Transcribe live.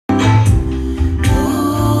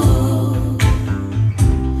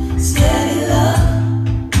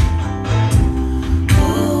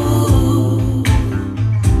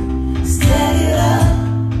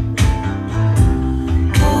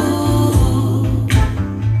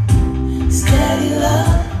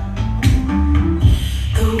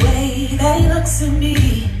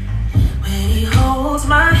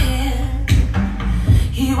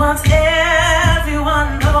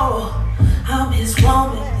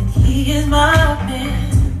He is my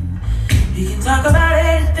man. We can talk about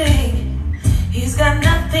anything. He's got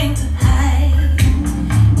nothing to hide.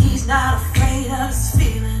 He's not afraid of his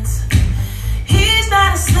feelings. He's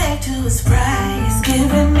not a slave to his pride. He's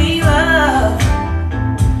giving me love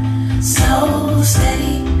so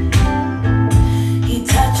steady. He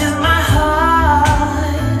touches my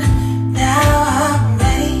heart. Now I'm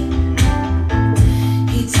ready.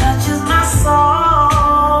 He touches my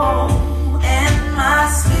soul and my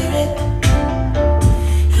spirit.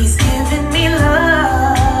 He's giving me love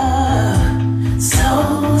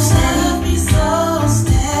so steady, so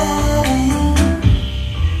steady.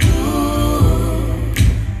 Ooh,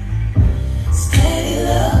 steady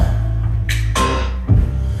love.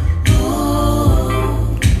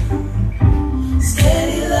 Ooh,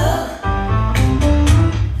 steady love.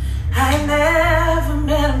 I never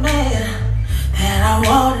met a man that I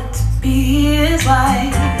wanted to be his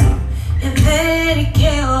wife, and then he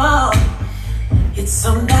came along. It's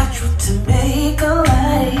so natural to make a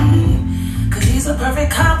life, 'cause he's a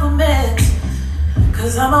perfect compliment,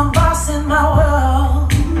 'cause I'm a boss in my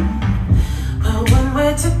world. But when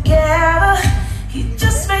we're together, he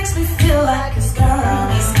just makes me feel like his girl.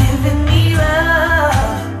 He's giving me love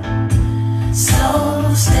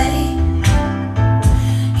so steady.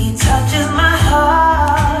 He touches my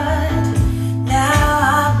heart. Now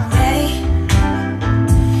I'm ready.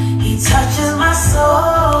 He touches my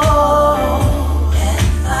soul and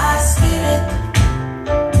my spirit.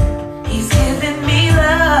 He's giving me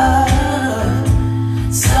love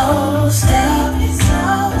so steady, so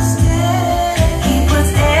steady. He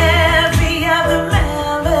puts every other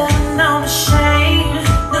man on the shame.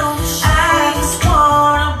 I just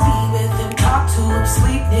wanna be with him, talk to him,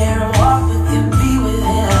 sleep near him, walk with him, be with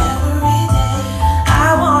him every day. I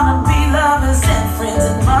wanna be lovers and friends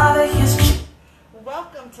and mother his children.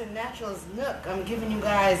 Welcome to Natural's Nook. I'm giving you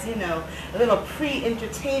guys, a little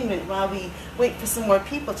pre-entertainment while we wait for some more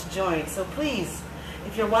people to join. So please,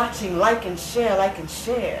 if you're watching, like and share, like and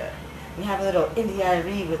share. We have a little Indie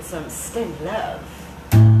Irie with some steady love.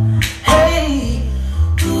 Hey,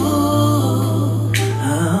 ooh,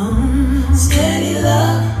 steady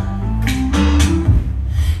love.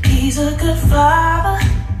 He's a good father.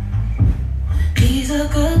 He's a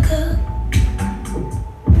good cook.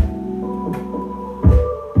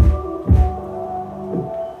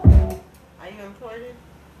 Are you imported?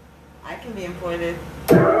 I can be imported.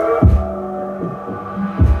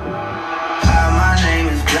 Hi, my name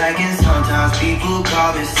is Black, and sometimes people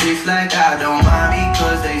call me Six. Like I don't mind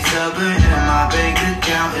because they stubborn, and my bank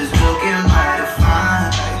account is looking mighty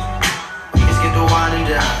fine. Let's get the wine and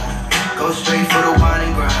dine, go straight for the wine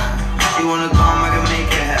and grind. She wanna come, I can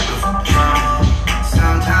make it happen for trying.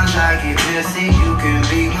 Sometimes I get messy, you can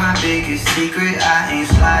be my biggest secret. I ain't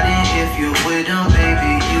sliding if you're with them,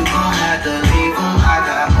 baby, you gon' have to leave them. I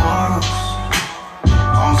got morals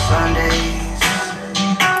on Sundays,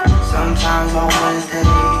 sometimes on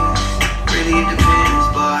Wednesdays. Really depends,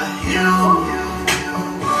 but you're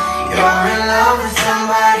in love with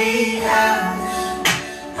somebody else.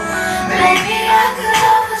 Maybe I could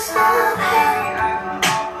offer some help.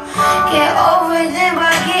 Get over them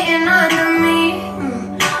by getting under me.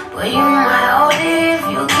 But you might hold it if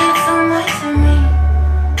you get too much of me.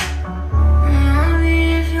 Maybe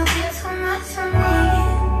if you get too much of me.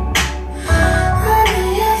 Maybe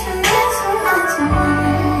if you get too much of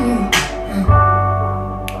me.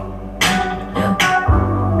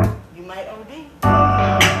 You might OD.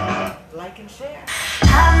 Like and share.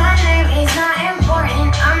 Hi, my name is not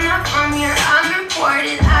important. I'm not from here, I'm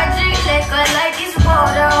imported. I drink liquor like it's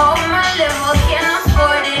water. Hold my liver, can't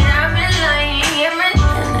afford it. I've been lying, yeah, man.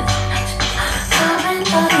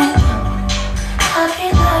 I've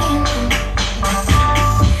been lying.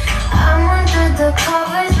 I'm under the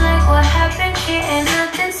covers like what happened here ain't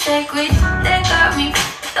nothing sacred. They got me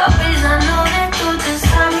f***ed up as I know that dude just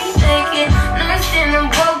got me naked. Nursed in a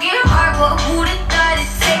broken heart, but who'd have thought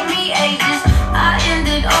it'd take me ages? I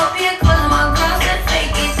ended up here 'cause my girl said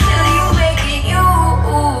fake it till you make it.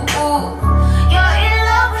 You're in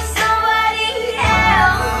love with somebody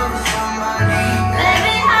else.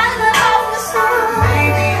 Maybe I could offer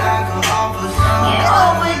some. Get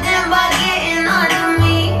over them by getting under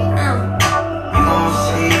me. You gon'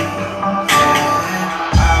 see,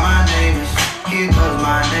 yeah. My name is here 'cause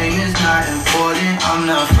my name is not important. I'm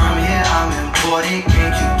not from here, I'm important.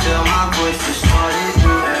 Can't you tell my voice distorted?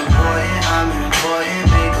 You important, I'm important.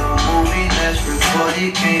 Make a movie, let's record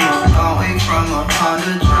it. Came a long way from a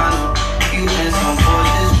Honda, tryna you in some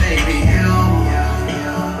Porsches, baby.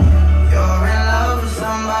 You're in love with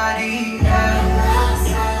somebody else.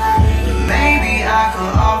 Maybe I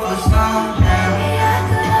could offer some.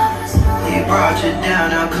 brought you down,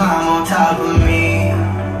 now climb on top of me.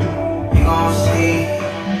 You gon' see,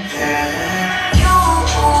 yeah.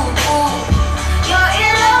 You're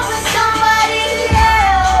in love with somebody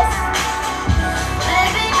else.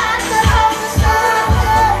 Maybe I could help you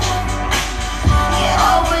stop. Get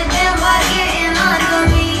over them by getting under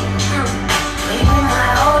me. Maybe my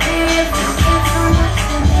older if you care so much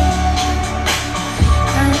to me.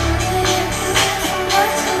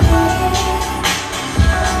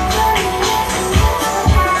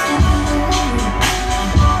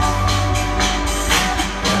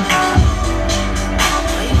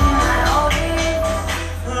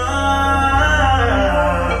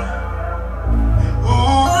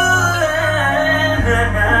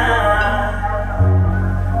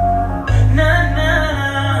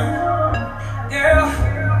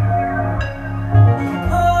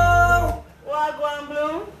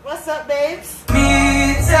 What's up, babes?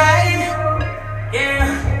 Me tight,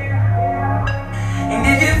 yeah. And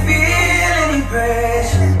if you feel any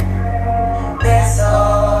pressure, that's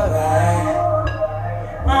alright.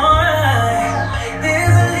 Alright.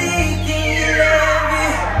 There's a leak in your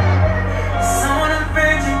levee. Someone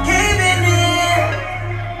afraid you're caving in.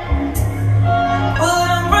 But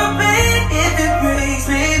I'm prepared if it breaks,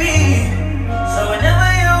 baby. So whenever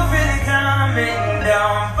you're really coming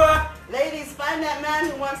down for Ladies, find that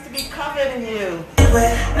man who wants to be covered in you.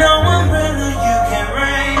 no umbrella you can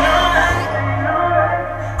rain on.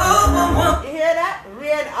 Oh, You hear that?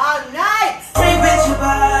 Rain all night. drink with your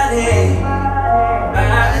body.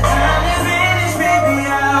 By the time you finish, baby,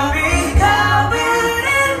 I'll be covered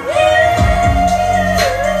in you.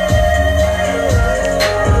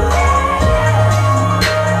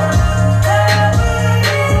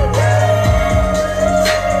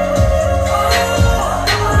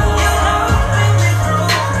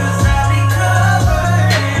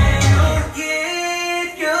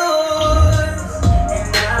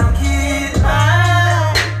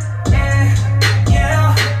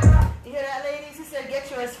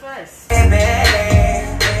 First. Every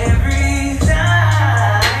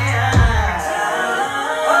time,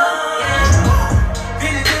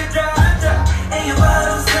 feeling good, drop, and your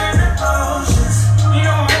bottles turn to oceans. You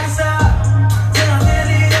know I won't stop till I feel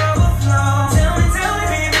it overflow. Tell me,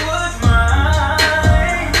 baby, what's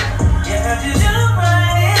mine? You have to jump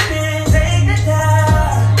right in and take the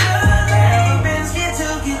dive. Never been scared to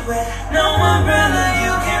get wet. No umbrella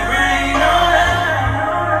you can rain on.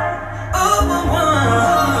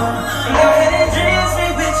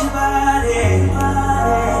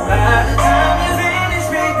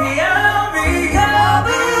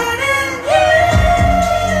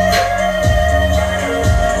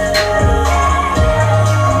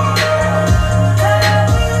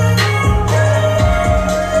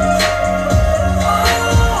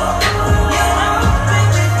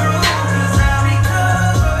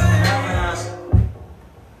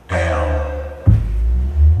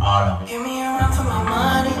 Give me a run for my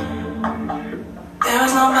money. There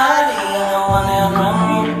is nobody, no one that'll run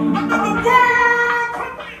me.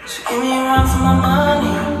 So give me a run for my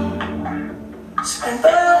money. Spend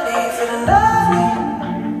body, feeling lovely,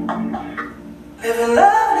 living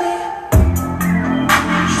lovely.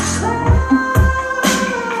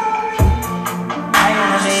 I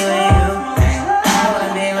wanna be with you. I wanna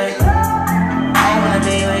be with you. I wanna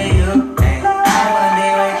be with you. I wanna be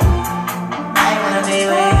with you. I wanna be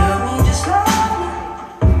with you.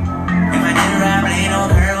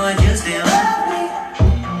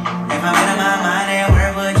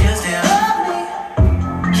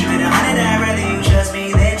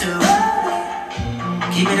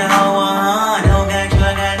 Keep it a whole 100, don't got you,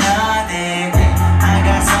 I got nothing. I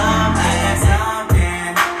got something.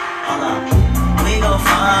 Hold on, we gon'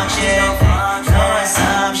 function, doing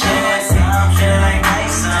some shit. Feel like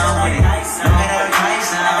ice on with it. Look at her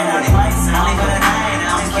twice on with it. Only for the night,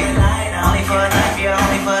 I'm kidding. Only for life, yeah,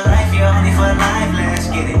 only for life, yeah, only for life. Let's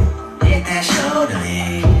get it. Hit that shoulder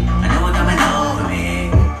lean. I know it coming over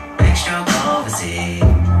me. Backstroke overseas.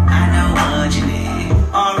 I know what you need.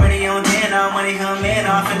 Already on 10, now money come in.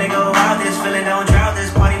 I'm finna go out, this feeling don't drought,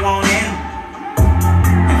 this party won't end.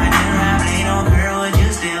 If I didn't have late on girl, would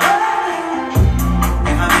you still?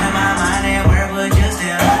 If I'm in my mind, then where would you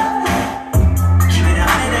still? Keep it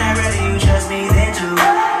 100, I'd rather you trust me than to.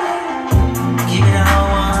 Keep it a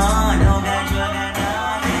whole 100, don't got you, I got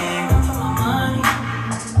nothing. For my money.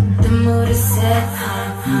 The mood is set,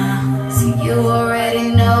 so you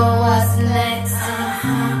already know what's next.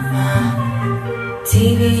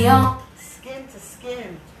 TV on. Skin to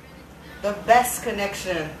skin. The best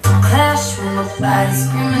connection. Clash with my body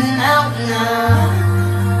screaming out now.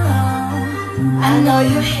 I know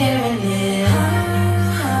you're hearing it.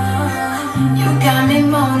 You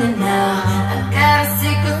want it now. I got a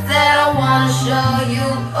secret that I wanna show you.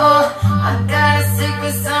 Oh, I got a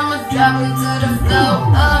secret, so I'ma drop it to the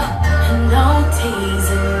floor. And no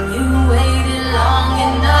teasing, you waited long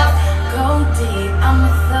enough. Go deep, I'ma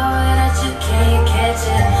throw it at you, can't catch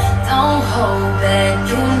it. Don't hold back,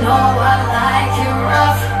 you know I like it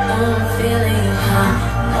rough. I'm feeling you, huh?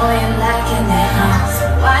 Know you liking it, huh? So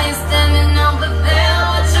why you standing over there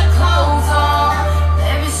with your clothes on?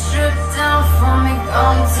 Baby, strip down for me,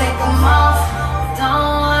 gon' take them off.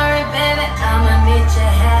 Don't worry, baby, I'ma meet you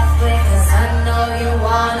halfway, cause I know you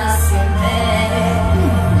wanna see me.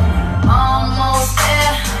 Almost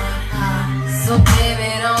there, so baby,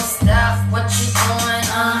 don't stop what you doing,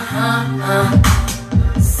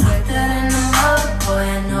 Sweeter than the mother, boy,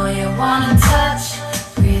 I know you wanna touch.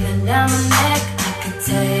 Breathing down my neck, I could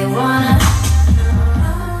tell you wanna.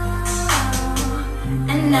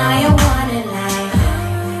 And now you want it like,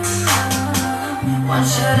 want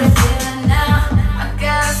you to feel it now. I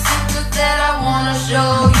got a secret that I wanna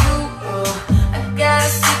show you. I got a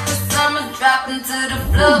secret, so I'ma drop into the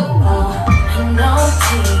floor. Ain't no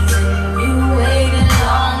teasing, you waited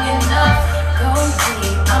long enough. Go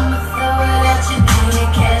deep, I'ma throw it at you,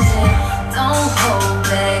 can't catch it. Don't hold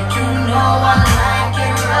back, you know I like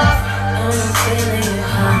it rough. I'm feeling you,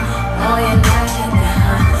 huh? Know you liking it,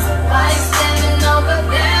 huh? So why you standing over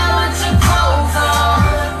there with your clothes on?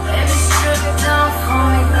 Baby, strip down for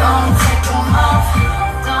me, gon' take them off.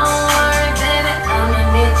 Don't worry, baby, I'ma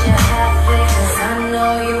meet you halfway, cause I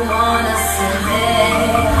know you wanna see me.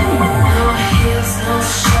 No heels, no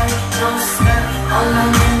shirt, no skirt, all my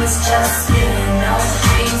members just me. No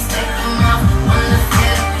dreams, take them off, wanna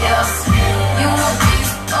feel your skin. You a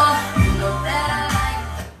beast, oh, you know that I like.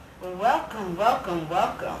 Well,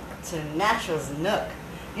 welcome to Natural's Nook,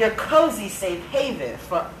 your cozy safe haven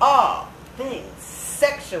for all things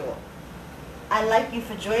sexual. I like you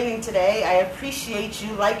for joining today. I appreciate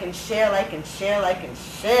you. Like and share, like and share, like and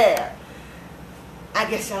share. I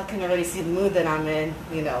guess y'all can already see the mood that I'm in,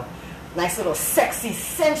 you know. Nice little sexy,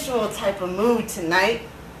 sensual type of mood tonight.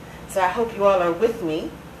 So I hope you all are with me.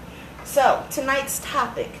 So, tonight's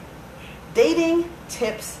topic, dating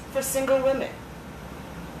tips for single women.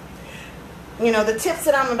 You know, the tips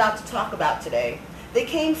that I'm about to talk about today, they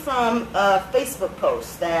came from a Facebook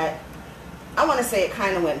post that, I want to say it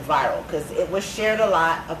kind of went viral because it was shared a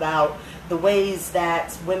lot about the ways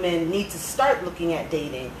that women need to start looking at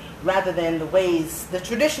dating rather than the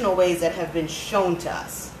traditional ways that have been shown to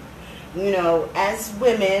us. You know, as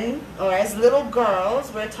women or as little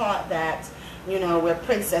girls, we're taught that, you know, we're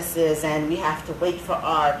princesses and we have to wait for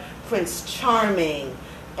our Prince Charming.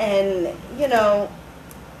 And, you know,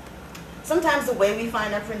 sometimes the way we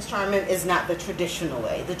find our Prince Charming is not the traditional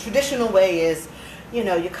way. The traditional way is, you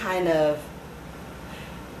know, you kind of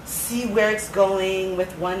see where it's going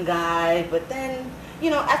with one guy, but then, you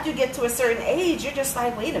know, after you get to a certain age, you're just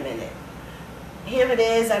like, wait a minute. Here it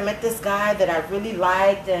is, I met this guy that I really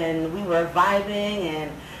liked and we were vibing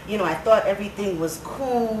and, you know, I thought everything was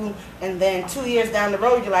cool, and then 2 years down the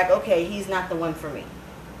road, you're like, okay, he's not the one for me.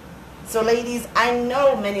 So ladies, I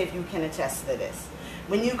know many of you can attest to this.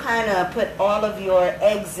 When you kind of put all of your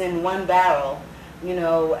eggs in one barrel, you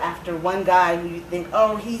know, after one guy who you think,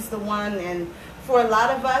 oh, he's the one, and for a lot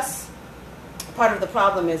of us, part of the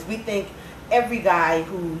problem is we think every guy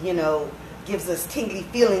who, you know, gives us tingly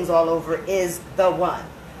feelings all over is the one.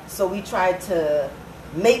 So we try to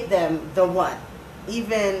make them the one.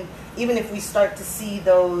 Even if we start to see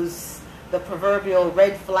the proverbial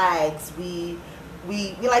red flags, we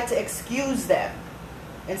like to excuse them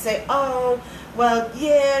and say, oh, well,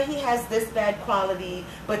 yeah, he has this bad quality,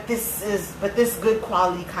 but this good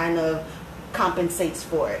quality kind of compensates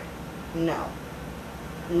for it. No.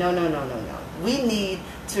 We need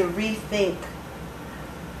to rethink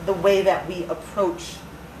the way that we approach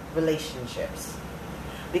relationships.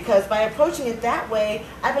 Because by approaching it that way,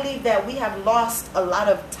 I believe that we have lost a lot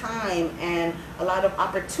of time and a lot of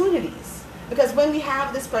opportunities. Because when we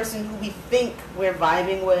have this person who we think we're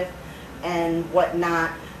vibing with and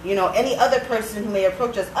whatnot, you know, any other person who may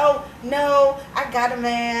approach us, oh, no, I got a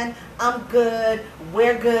man, I'm good,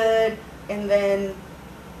 we're good. And then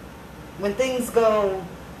when things go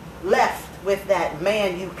left with that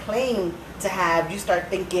man you claim to have, you start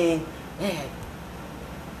thinking, man,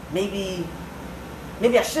 maybe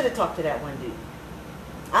I should have talked to that one dude.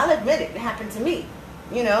 I'll admit it happened to me.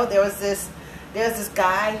 You know, there was this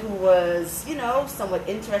guy who was, you know, somewhat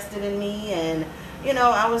interested in me, and, you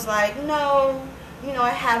know, I was like, no, you know,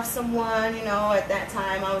 I have someone, you know, at that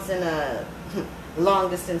time I was in a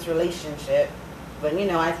long distance relationship, but, you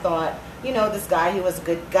know, I thought, you know, this guy, he was a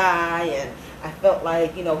good guy, and, I felt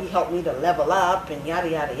like, you know, he helped me to level up and yada,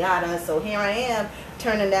 yada, yada. So here I am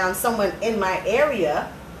turning down someone in my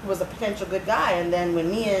area who was a potential good guy. And then when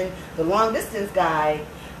me and the long distance guy,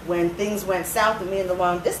 when things went south with me and the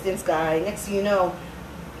long distance guy, next thing you know,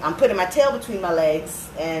 I'm putting my tail between my legs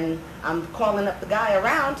and I'm calling up the guy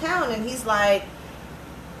around town and he's like,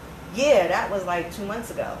 yeah, that was like 2 months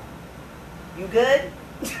ago. You good?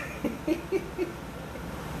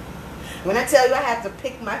 When I tell you I had to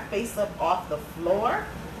pick my face up off the floor,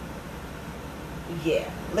 yeah.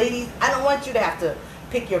 Ladies, I don't want you to have to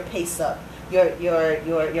pick your face up, your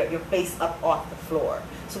face up off the floor.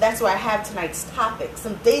 So that's why I have tonight's topic,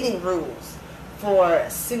 some dating rules for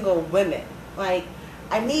single women. Like,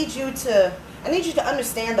 I need you to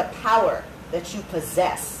understand the power that you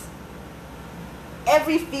possess.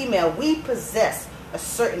 Every female, we possess a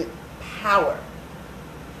certain power.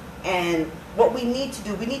 And what we need to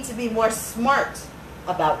do, we need to be more smart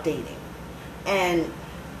about dating. And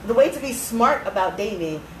the way to be smart about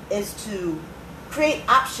dating is to create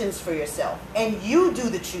options for yourself. And you do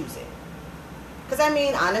the choosing. Because, I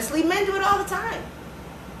mean, honestly, men do it all the time.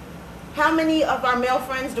 How many of our male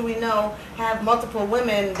friends do we know have multiple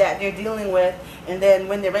women that they're dealing with, and then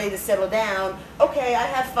when they're ready to settle down, okay, I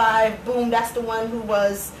have 5, boom, that's the one who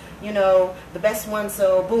was, you know, the best one,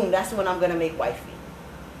 so boom, that's the one I'm going to make wifey.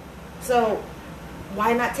 So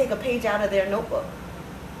why not take a page out of their notebook?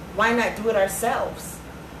 Why not do it ourselves?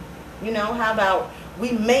 You know, how about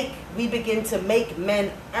we begin to make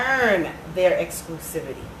men earn their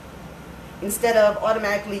exclusivity instead of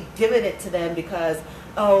automatically giving it to them because,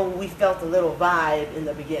 oh, we felt a little vibe in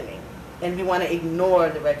the beginning and we want to ignore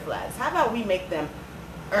the red flags. How about we make them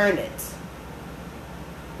earn it?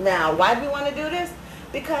 Now, why do we want to do this?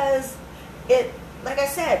 Because it, like I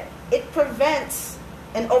said, it prevents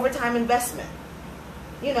an overtime investment.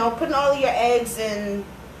 You know, putting all your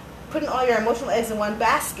emotional eggs in one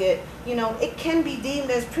basket, you know, it can be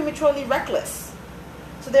deemed as prematurely reckless.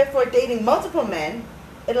 So therefore, dating multiple men,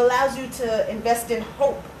 it allows you to invest in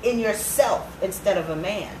hope in yourself instead of a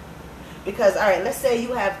man. Because, all right, let's say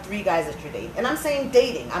you have 3 guys that you're dating. And I'm saying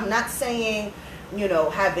dating. I'm not saying, you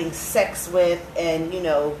know, having sex with and, you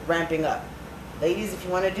know, ramping up. Ladies, if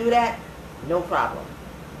you want to do that, no problem.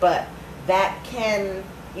 But that can,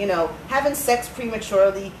 you know, having sex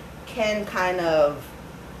prematurely can kind of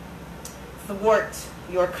thwart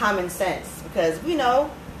your common sense. Because, you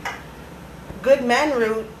know, good man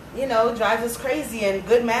route, you know, drives us crazy, and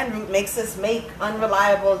good man route makes us make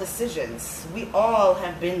unreliable decisions. We all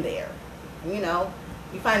have been there. You know,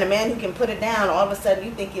 you find a man who can put it down, all of a sudden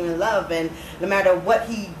you think you're in love, and no matter what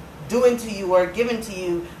he doing to you or giving to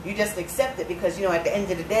you, you just accept it because, you know, at the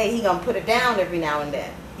end of the day, he gonna put it down every now and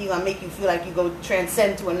then. He gonna make you feel like you go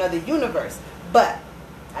transcend to another universe. But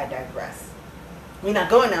I digress. We're not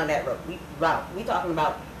going down that route. We talking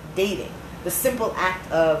about dating, the simple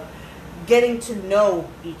act of getting to know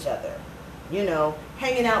each other, you know,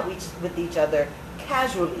 hanging out with each other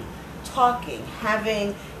casually, talking,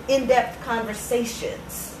 having in-depth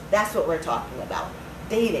conversations. That's what we're talking about,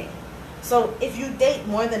 dating. So if you date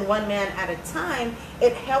more than one man at a time,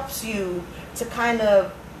 it helps you to kind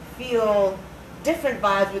of feel different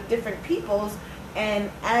vibes with different peoples,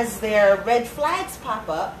 and as their red flags pop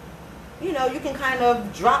up, you know, you can kind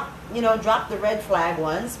of drop the red flag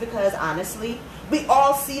ones, because honestly, we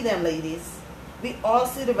all see them, ladies. We all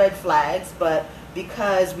see the red flags, but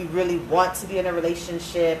because we really want to be in a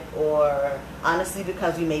relationship, or honestly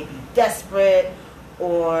because we may be desperate,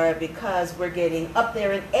 or because we're getting up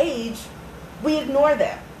there in age, we ignore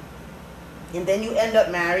them. And then you end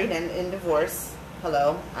up married and in divorce.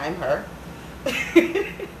 Hello, I'm her.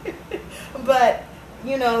 But,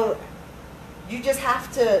 you know, you just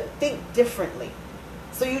have to think differently.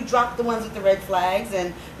 So you drop the ones with the red flags,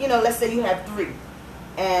 and, you know, let's say you have 3,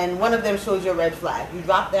 and one of them shows you a red flag. You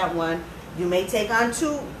drop that one. You may take on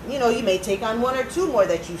 2, you know, you may take on 1 or 2 more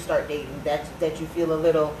that you start dating, that you feel a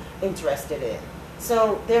little interested in.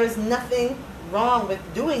 So there's nothing wrong with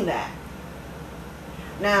doing that.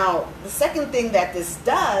 Now, the second thing that this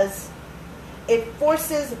does, it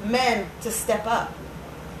forces men to step up.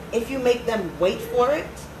 If you make them wait for it,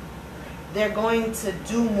 they're going to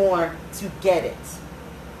do more to get it.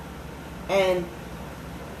 And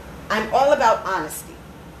I'm all about honesty.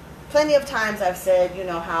 Plenty of times I've said, you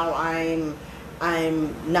know, how I'm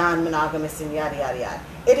non-monogamous and yada, yada, yada.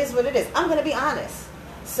 It is what it is. I'm going to be honest.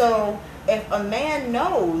 So if a man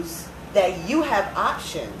knows that you have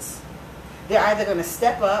options, they're either going to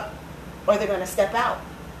step up or they're going to step out.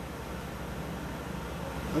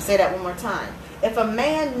 I'm going to say that one more time. If a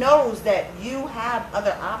man knows that you have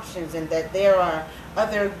other options and that there are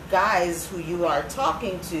other guys who you are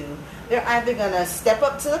talking to, they're either going to step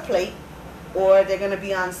up to the plate, or they're going to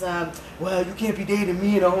be on some, well, you can't be dating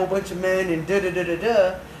me and a whole bunch of men and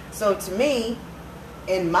da-da-da-da-da. So to me,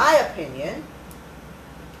 in my opinion,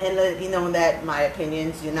 and let it be known that my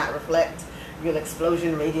opinions do not reflect Real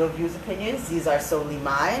Explosion Radio Views opinions. These are solely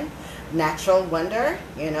mine. Natural Wonder,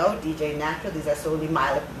 DJ Natural, these are solely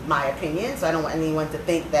my opinions. I don't want anyone to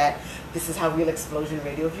think that this is how Real Explosion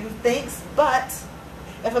Radio Views thinks. But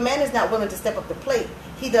if a man is not willing to step up the plate,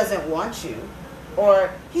 he doesn't want you.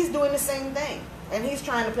 Or he's doing the same thing. And he's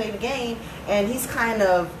trying to play the game, and he's kind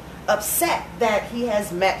of upset that he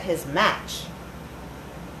has met his match.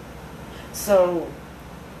 So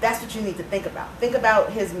that's what you need to think about. Think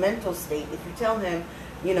about his mental state. If you tell him,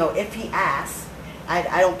 if he asks,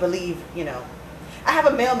 I don't believe, I have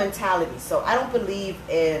a male mentality, so I don't believe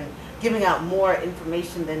in giving out more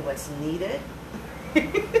information than what's needed.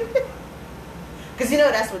 Because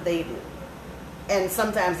that's what they do. And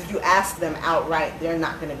sometimes if you ask them outright, they're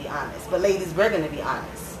not going to be honest. But ladies, we're going to be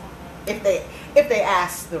honest. If they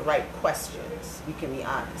ask the right questions, you can be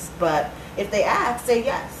honest. But if they ask, say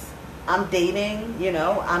yes. I'm dating,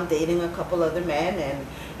 I'm dating a couple other men, and,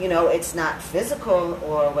 it's not physical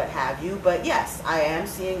or what have you, but yes, I am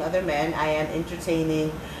seeing other men. I am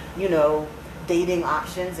entertaining, dating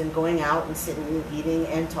options and going out and sitting and eating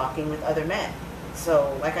and talking with other men.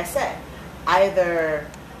 So, like I said, either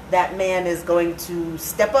that man is going to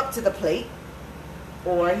step up to the plate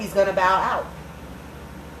or he's going to bow out.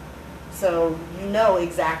 So you know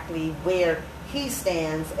exactly where he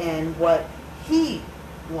stands and what he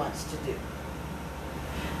wants to do.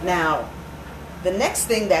 Now, the next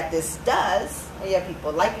thing that this does,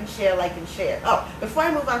 people, like and share, like and share. Oh, before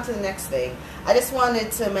I move on to the next thing, I just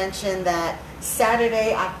wanted to mention that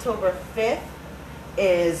Saturday, October 5th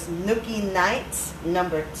is Nookie Night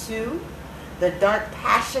number 2, the Dark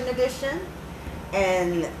Passion edition.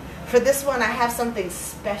 And for this one, I have something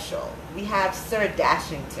special. We have Sir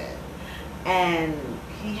Dashington, and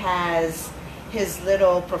he has his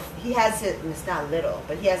little, it's not little,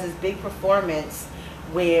 but he has his big performance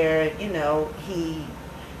where, he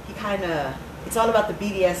kind of, it's all about the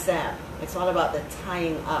BDSM. It's all about the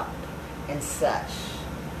tying up and such.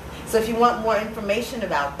 So if you want more information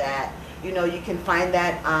about that, you can find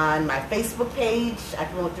that on my Facebook page. I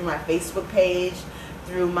promote through my Facebook page,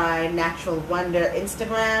 through my Natural Wonder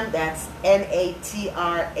Instagram. That's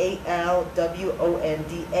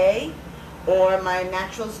NatralWonda, or my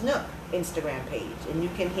Naturals Nook Instagram page, and you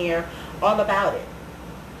can hear all about it.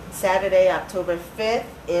 Saturday, October 5th,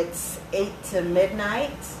 it's 8 to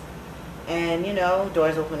midnight, and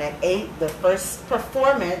doors open at 8. The first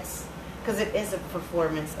performance, because it is a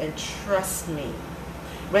performance, and trust me,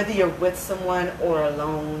 whether you're with someone or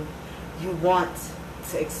alone, you want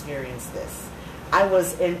to experience this. I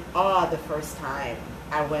was in awe the first time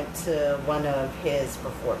I went to one of his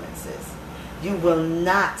performances. You will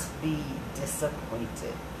not be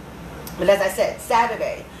disappointed. But as I said,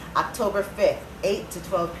 Saturday, October 5th, 8 to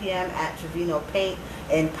 12 p.m. at Trevino Paint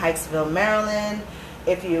in Pikesville, Maryland.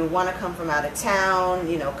 If you want to come from out of town,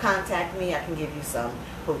 contact me. I can give you some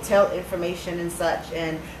hotel information and such.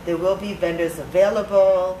 And there will be vendors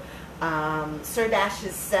available. Sir Dash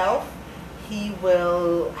himself, he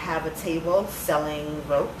will have a table selling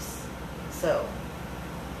ropes. So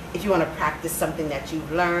if you want to practice something that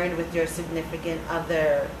you've learned with your significant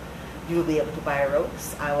other, you will be able to buy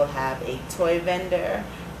ropes. I will have a toy vendor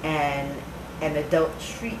and an adult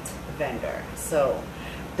treat vendor. So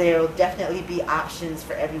there will definitely be options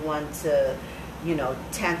for everyone to,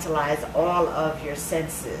 tantalize all of your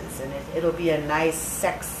senses. And it'll be a nice,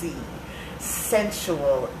 sexy,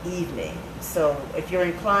 sensual evening. So if you're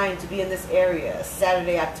inclined to be in this area,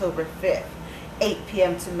 Saturday, October 5th, 8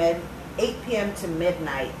 p.m. to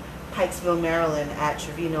midnight, Pikesville, Maryland at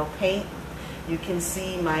Trevino Paint. You can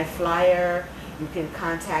see my flyer. You can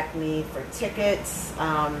contact me for tickets.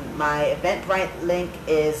 My Eventbrite link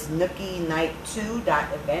is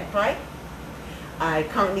nookienight2.eventbrite. I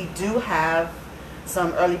currently do have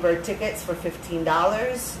some early bird tickets for $15.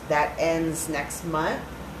 That ends next month.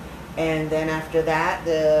 And then after that,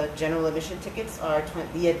 the general admission tickets are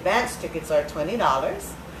the advanced tickets are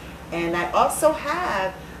 $20. And I also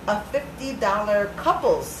have a $50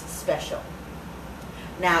 couples special.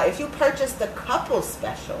 Now, if you purchase the couples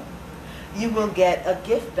special, you will get a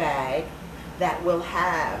gift bag that will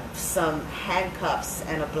have some handcuffs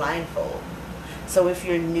and a blindfold. So if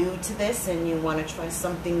you're new to this and you want to try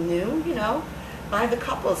something new, buy the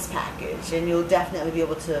couples package, and you'll definitely be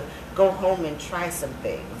able to go home and try some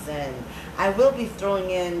things. And I will be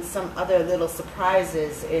throwing in some other little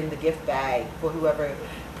surprises in the gift bag for whoever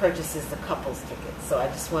purchases the couples tickets. So I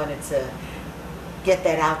just wanted to get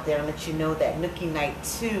that out there and let you know that Nookie Night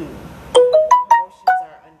 2 promotions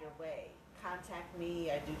are underway. Contact me.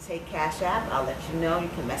 I do take Cash App. I'll let you know. You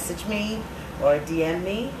can message me or DM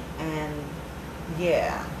me. And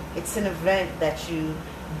yeah, it's an event that you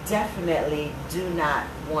definitely do not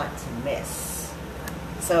want to miss.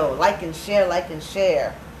 So like and share, like and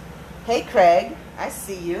share. Hey Craig, I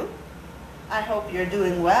see you. I hope you're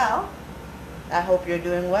doing well. I hope you're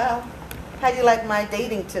doing well. How do you like my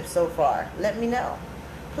dating tips so far? Let me know.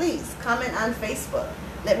 Please comment on Facebook.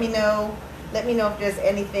 Let me know if there's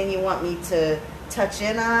anything you want me to touch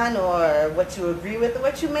in on, or what you agree with or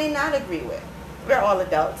what you may not agree with. We're all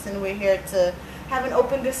adults and we're here to have an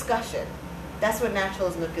open discussion. That's what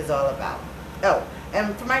Naturals Nook is all about. Oh,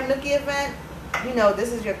 and for my Nookie event, you know,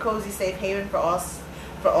 this is your cozy safe haven for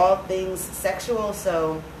all things sexual.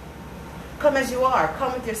 So come as you are.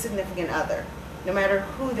 Come with your significant other, no matter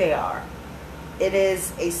who they are. It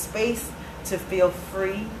is a space to feel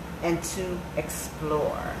free and to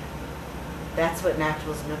explore. That's what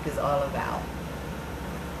Naturals Nook is all about.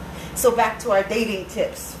 So back to our dating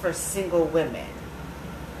tips for single women.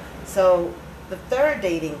 So the third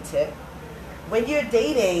dating tip: when you're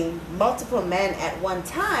dating multiple men at one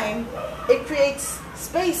time, it creates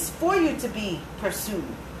space for you to be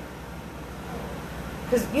pursued.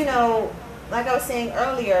 Because, you know, like I was saying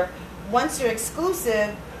earlier, once you're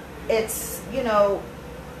exclusive, it's, you know,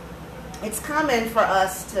 it's common for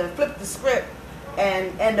us to flip the script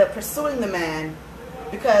and end up pursuing the man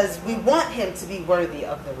because we want him to be worthy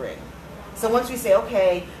of the ring. So once we say,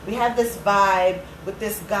 okay, we have this vibe with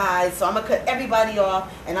this guy, so I'm going to cut everybody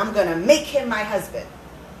off and I'm going to make him my husband.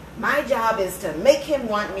 My job is to make him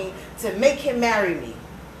want me, to make him marry me.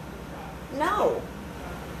 No.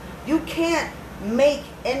 You can't make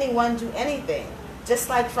anyone do anything. Just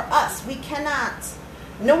like for us, we cannot,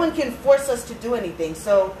 no one can force us to do anything.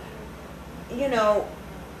 So, you know,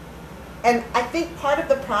 and I think part of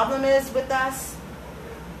the problem is with us,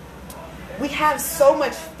 we have so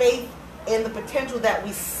much faith in the potential that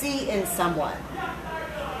we see in someone.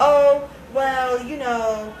 Oh, well, you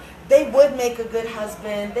know, they would make a good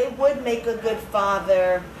husband, they would make a good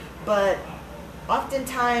father, but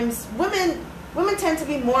oftentimes women tend to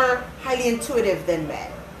be more highly intuitive than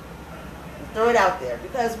men. Throw it out there,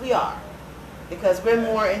 because we are. Because we're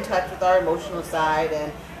more in touch with our emotional side,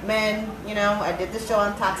 and men, you know, I did this show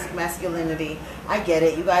on toxic masculinity. I get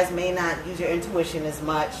it. You guys may not use your intuition as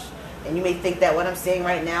much, and you may think that what I'm saying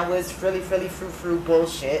right now is frilly, frou-frou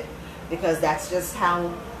bullshit, because that's just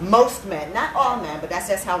how most men, not all men, but that's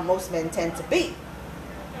just how most men tend to be.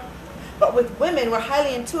 But with women, we're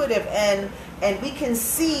highly intuitive, and we can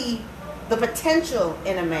see the potential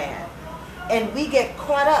in a man. And we get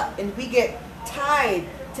caught up, and we get tied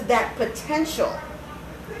to that potential.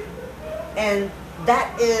 And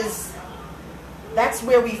that's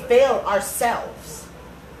where we fail ourselves.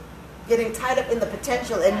 Getting tied up in the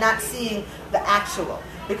potential and not seeing the actual.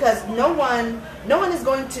 Because no one is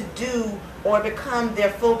going to do or become their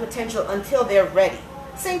full potential until they're ready.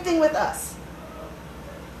 Same thing with us.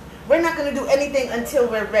 We're not going to do anything until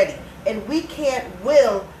we're ready. And we can't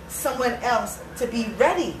will someone else to be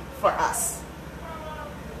ready for us.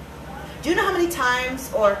 Do you know how many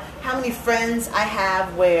times or how many friends I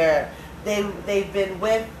have where they've been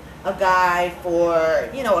with a guy for,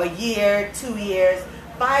 you know, a year, 2 years,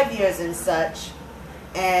 5 years and such,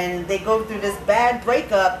 and they go through this bad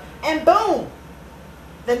breakup, and boom,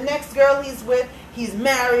 the next girl he's with, he's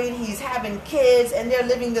married, he's having kids, and they're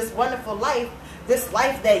living this wonderful life, this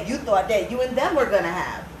life that you thought that you and them were going to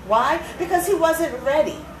have. Why? Because he wasn't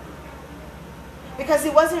ready. Because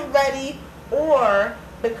he wasn't ready, or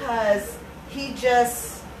because he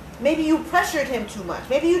just, maybe you pressured him too much.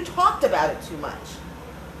 Maybe you talked about it too much.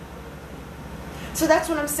 So that's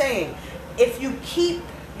what I'm saying. If you keep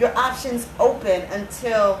your options open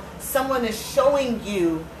until someone is showing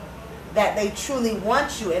you that they truly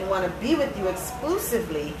want you and want to be with you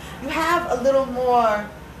exclusively, you have a little more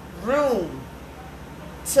room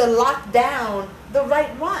to lock down the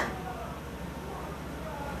right one.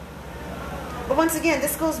 But once again,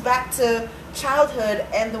 this goes back to childhood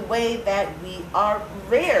and the way that we are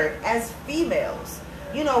reared as females.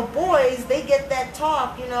 You know, boys, they get that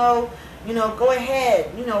talk, you know, go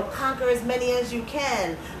ahead, you know, conquer as many as you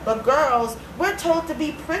can. But girls, we're told to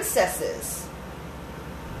be princesses.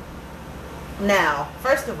 Now,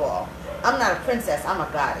 first of all, I'm not a princess, I'm a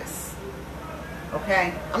goddess.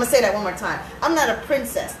 Okay? I'm going to say that one more time. I'm not a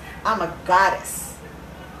princess, I'm a goddess.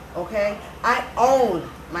 Okay? I own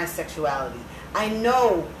my sexuality. I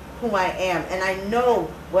know who I am, and I know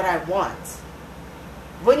what I want.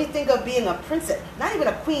 When you think of being a princess, not even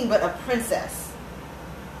a queen, but a princess,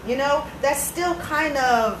 you know, that's still kind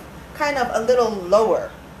of a little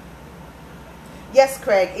lower. Yes,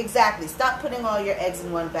 Craig, exactly. Stop putting all your eggs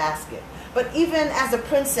in one basket. But even as a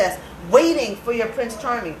princess, waiting for your Prince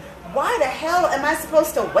Charming, why the hell am I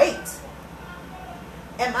supposed to wait?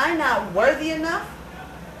 Am I not worthy enough?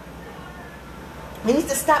 We need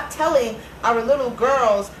to stop telling our little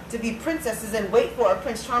girls to be princesses and wait for a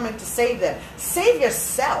Prince Charming to save them. Save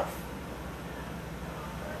yourself.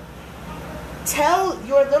 Tell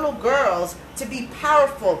your little girls to be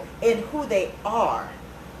powerful in who they are.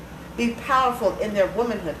 Be powerful in their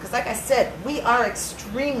womanhood. Because like I said, we are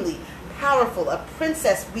extremely powerful. A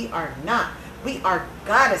princess we are not. We are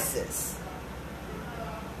goddesses.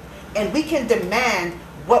 And we can demand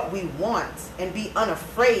what we want and be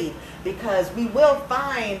unafraid, because we will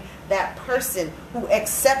find that person who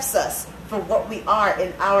accepts us for what we are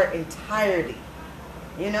in our entirety.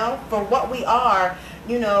 You know, for what we are,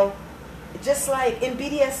 you know, just like in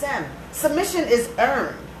BDSM, submission is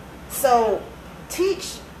earned. So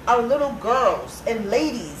teach our little girls and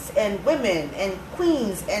ladies and women and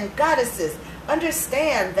queens and goddesses,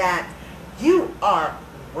 understand that you are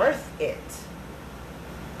worth it.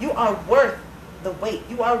 You are worth the wait.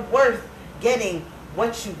 You are worth getting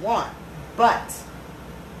what you want. But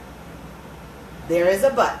there is a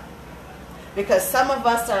but. Because some of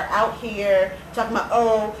us are out here talking about,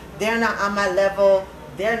 oh, they're not on my level,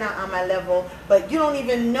 they're not on my level. But you don't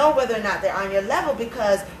even know whether or not they're on your level,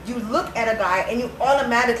 because you look at a guy and you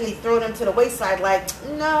automatically throw them to the wayside like,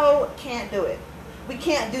 no, can't do it. We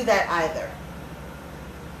can't do that either.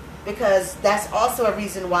 Because that's also a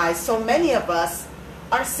reason why so many of us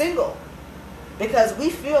are single. Because we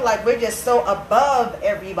feel like we're just so above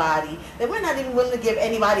everybody that we're not even willing to give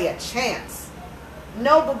anybody a chance.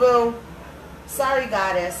 No, boo-boo. Sorry,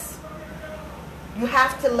 goddess. You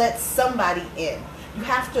have to let somebody in. You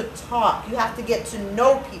have to talk. You have to get to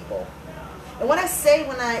know people. And what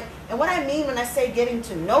I mean when I say getting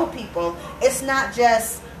to know people, it's not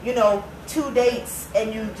just, you know, 2 dates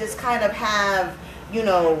and you just kind of have, you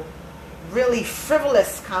know, really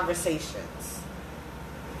frivolous conversations.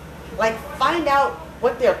 Like, find out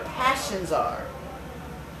what their passions are.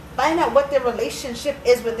 Find out what their relationship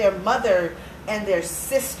is with their mother and their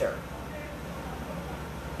sister.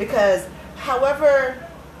 Because however,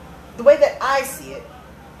 the way that I see it,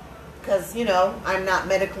 because, you know, I'm not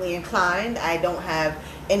medically inclined, I don't have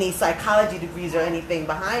any psychology degrees or anything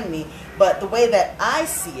behind me, but the way that I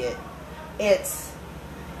see it, it's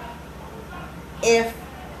if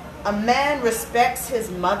a man respects his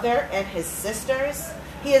mother and his sisters,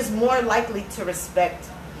 he is more likely to respect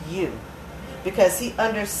you, because he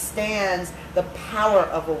understands the power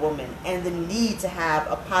of a woman and the need to have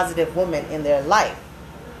a positive woman in their life.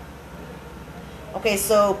 Okay,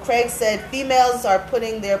 so Craig said, females are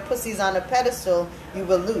putting their pussies on a pedestal, you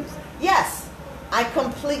will lose. Yes, I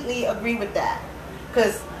completely agree with that.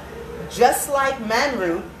 Because just like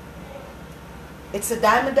Manroot, it's a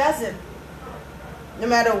dime a dozen. No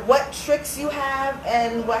matter what tricks you have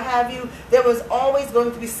and what have you, there was always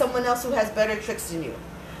going to be someone else who has better tricks than you.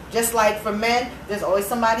 Just like for men, there's always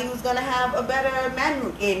somebody who's going to have a better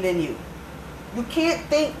Manroot game than you. You can't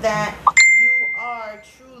think that you are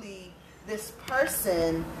truly this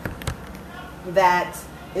person that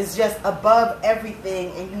is just above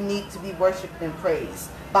everything and you need to be worshipped and praised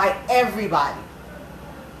by everybody.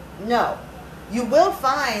 No. You will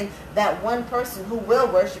find that one person who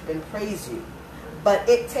will worship and praise you. But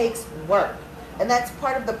it takes work. And that's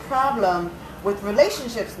part of the problem with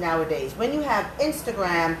relationships nowadays. When you have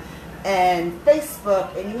Instagram and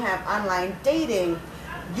Facebook and you have online dating,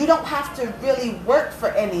 you don't have to really work for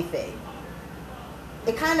anything.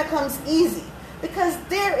 It kind of comes easy. Because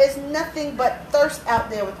there is nothing but thirst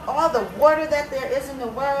out there. With all the water that there is in the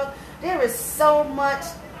world, there is so much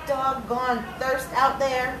doggone thirst out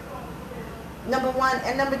there. Number one.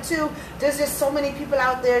 And number two, there's just so many people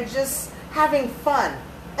out there just having fun.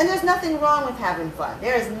 And there's nothing wrong with having fun.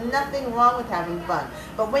 There is nothing wrong with having fun.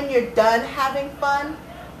 But when you're done having fun,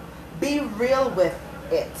 be real with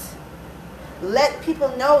it. Let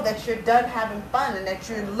people know that you're done having fun and that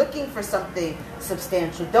you're looking for something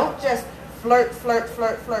substantial. Don't just flirt, flirt,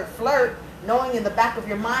 flirt, flirt, flirt, knowing in the back of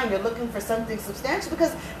your mind you're looking for something substantial,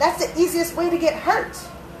 because that's the easiest way to get hurt.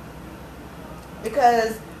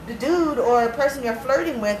 Because the dude or person you're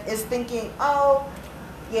flirting with is thinking, oh,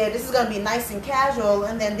 yeah, this is going to be nice and casual,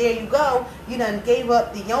 and then there you go, you done gave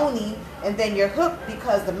up the yoni, and then you're hooked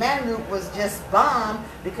because the Manroot was just bomb,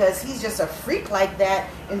 because he's just a freak like that,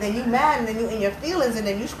 and then you mad, and then you in your feelings, and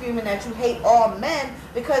then you screaming that you hate all men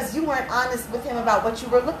because you weren't honest with him about what you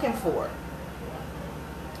were looking for.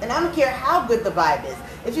 And I don't care how good the vibe is.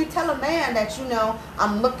 If you tell a man that, you know,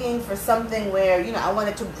 I'm looking for something where, you know, I want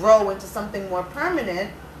it to grow into something more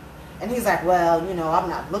permanent, and he's like, well, you know, I'm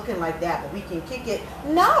not looking like that, but we can kick it.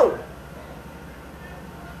 No.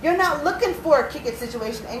 You're not looking for a kick it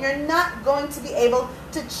situation, and you're not going to be able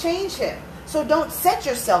to change him. So don't set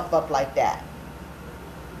yourself up like that.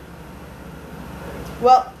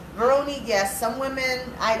 Well, Veroni, yes, some women,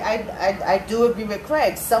 I do agree with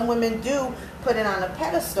Craig. Some women do put it on a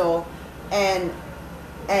pedestal and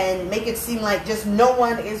make it seem like just no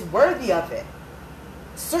one is worthy of it.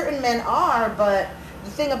 Certain men are, but the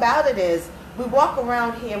thing about it is, we walk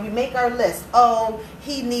around here, we make our list. Oh,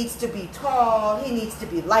 he needs to be tall, he needs to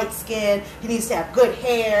be light-skinned, he needs to have good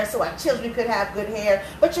hair, so our children could have good hair.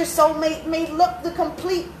 But your soulmate may look the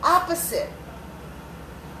complete opposite.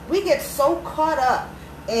 We get so caught up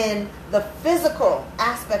in the physical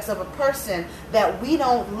aspects of a person that we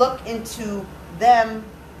don't look into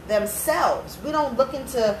themselves. We don't look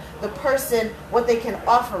into the person, what they can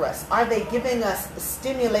offer us. Are they giving us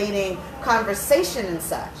stimulating conversation and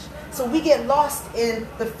such? So we get lost in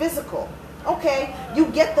the physical. Okay, you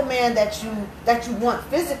get the man that you want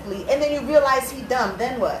physically, and then you realize he dumb.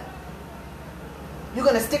 Then what? You're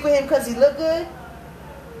gonna stick with him because he look good?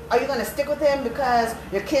 Are you gonna stick with him because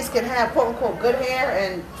your kids can have quote unquote good hair?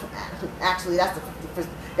 And actually, that's the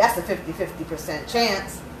 50%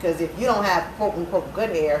 chance. Because if you don't have quote unquote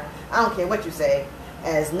good hair, I don't care what you say,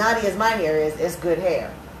 as naughty as my hair is, it's good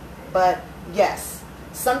hair. But yes,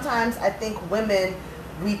 sometimes I think women,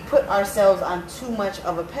 we put ourselves on too much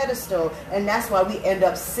of a pedestal, and that's why we end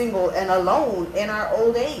up single and alone in our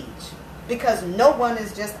old age, because no one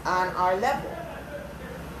is just on our level.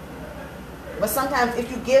 But sometimes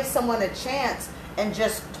if you give someone a chance and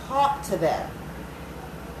just talk to them,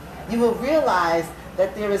 you will realize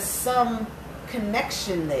that there is some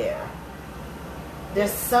connection there.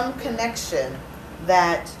 There's some connection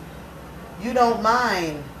that you don't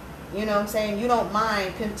mind, you know what I'm saying? You don't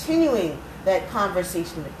mind continuing that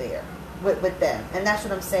conversation with them. And that's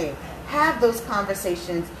what I'm saying. Have those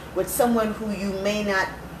conversations with someone who you may not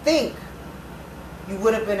think you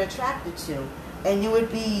would have been attracted to, and you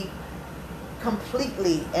would be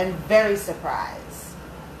completely and very surprised.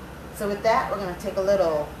 So with that, we're going to take a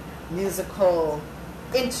little musical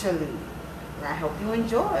interlude. And I hope you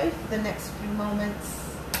enjoy the next few moments.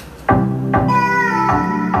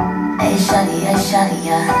 Hey shawty,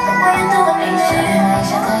 yeah. What you doing to me? Hey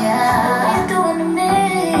shawty, yeah. What you doing to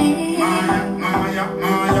me? Maya.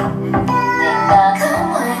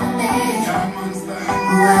 Come on to me.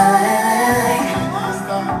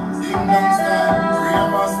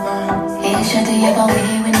 Hey shawty, yeah, but when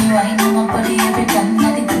you ain't on my body every time, I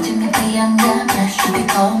think that you make me younger. Should be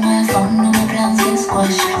calling my phone, no my plans get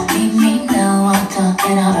squashed. Meet me now, I'm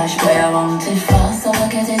talking a rush. Boy, I want it fast, so I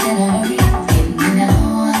get it in a hurry. Give me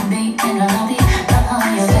now, I'll be in a hurry. Now how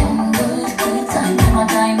you been, good time, in my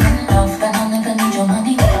time, in love, but I'll never need your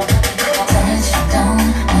money. Touch down,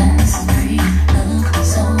 hands free, look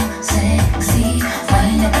so sexy.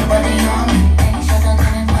 Wind up your body on me, hey, shut up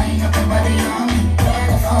and wind up your body on me. Where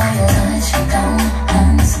the fire, touch down,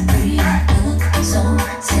 hands free, look so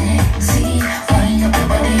sexy. Wind up your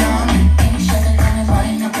body on me, hey, shut up and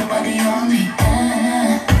wind up your body on me.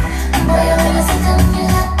 Boy, I wanna sit down in your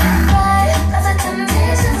lap and cry. Cause the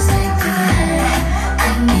temptation's like me. I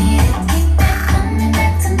need it, keep it coming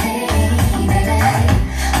back to me, baby.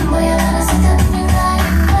 Boy, I wanna sit down in your lap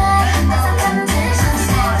and cry. Cause the temptation's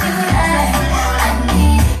like me. I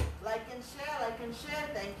need it. Like and share.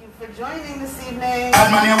 Thank you for joining this evening. Hard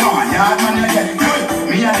man you want, hard man you get.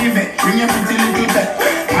 Me a the vet, bring your pretty little pet.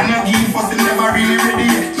 Man you give us, never really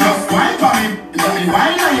ready yet. Just wine for me, let me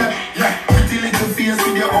wine on you. Yeah, pretty little face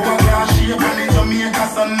with your hourglass shape. And the Jamaica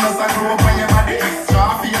sun must a grow up on your body.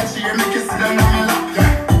 Draw for your chair, make you sit down on me lap.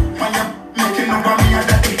 Yeah, when you making over me a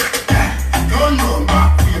daddy. Yeah, don't know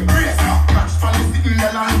back for your brace. Catch for the sitting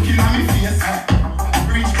there and looking at me face.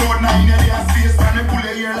 Reach cloud 9 in your space, and me pull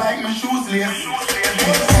your hair like my shoes lace.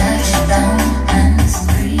 Touchdown, hands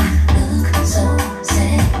free, look so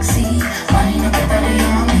sexy. Wind up your body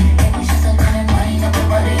on me, baby, shut up and wind up your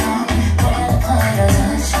body on me. Where the fire,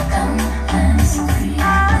 touchdown, hands free,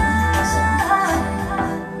 look so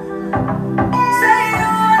Say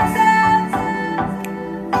yourself.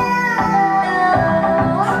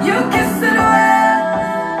 You kiss it well.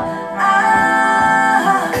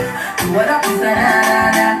 What up is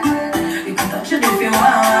that? You can touch it if you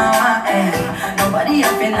want. Nobody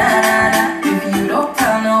up in na. If you don't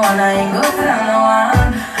tell no one, I ain't gonna tell no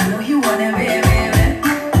one. I know you want it, baby.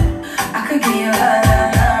 I could give you la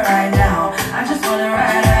right now. I just wanna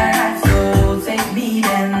ride. So take me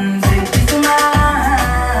then, take me to my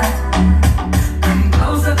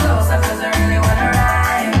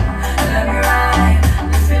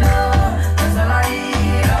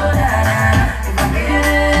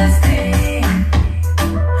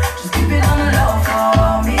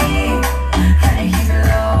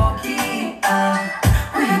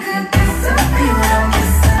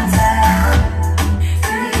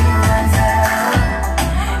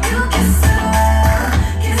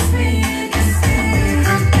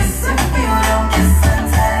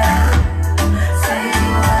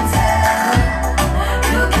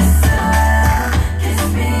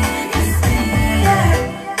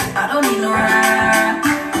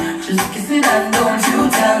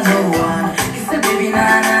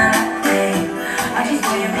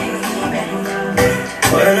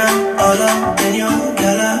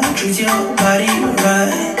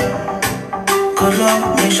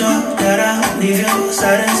love, make sure that I leave you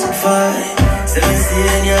satisfied. 7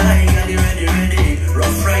 in your eye, got you ready, ready.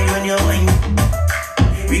 Rough ride when you're wine.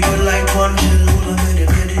 We go like one chill, hold on, ready,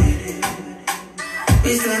 ready. We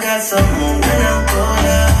still got some more than alcohol.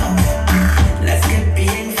 Let's get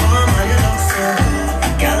being fun, how you look so good.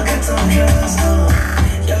 Girl, get some trust, no.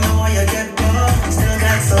 Yeah, me why you get bored. Still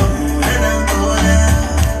got some more than alcohol.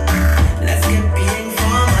 Let's get being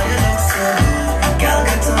fun, how you look so good. Girl,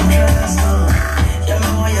 get some trust, no. Yeah, me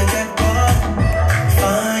why you get bored.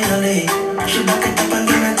 Finally, she back it up and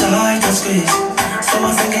give me tight and squeeze. So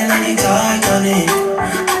I'm thinking I need Titanic.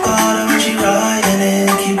 Got her when she riding it,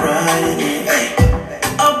 keep riding it. Hey.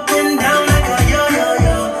 Up and down like a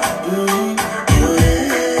yo-yo-yo. You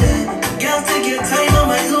did it. Girl, take your time, I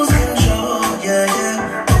might lose control. Yeah,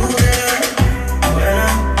 yeah, ooh, yeah. When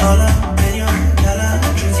I'm all up in you, girl, I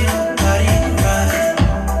treat your body right.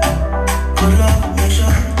 Good luck, make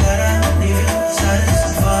sure that I leave you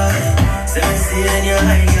satisfied. 7 in your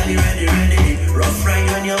eye, girl, you ready, ready. Rough ride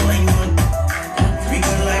when you're wine good. We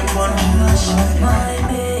go like one my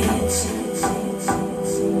bitch.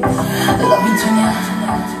 Love it when you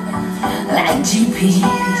like GP.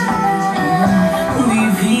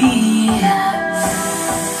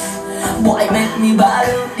 Boy, make me ball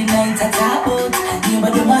out the night I tap out.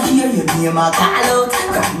 Nobody ma hear your name a call out.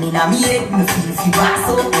 Got me na me head, me feel fi pass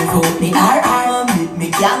out. Without me arm, with me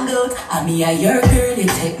gang out. And me a your girl, you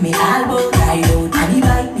take me all out. Ride out, and me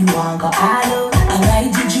bike, me want go all out. And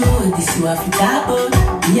I juju, this you have to tap out.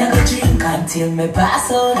 Me a go drink until me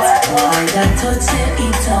pass out. Boy, that touch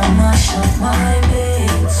it a mash up my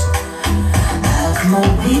bitch. Have my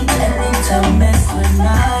weed and it a mess with my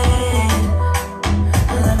head.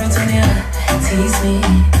 Love it when you tease me.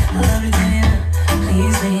 Love it when you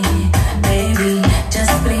please me. Baby,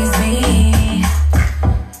 just please me.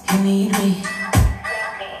 You need me.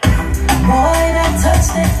 Boy, that touch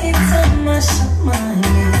that it's a mash up my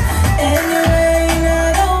head. Anywhere in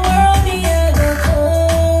the world, me I go come.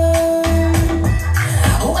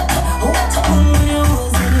 What up when you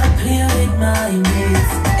was when you play with my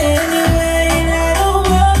mates. Anywhere in the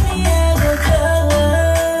world, me I go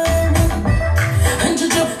come. And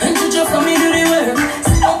Juju for me do the work.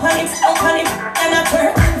 Stomp on it, and I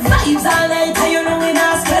turn. Vibes all night, and you know we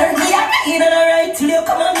not scared. Me a ride and a ride till you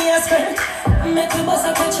come on me a skirt. Make me bust a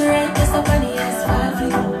catch right, just up on the S5.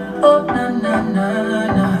 Oh, na na na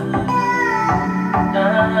na. Na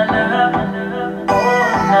na na. Oh,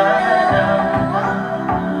 na na.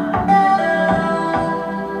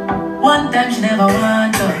 One time she never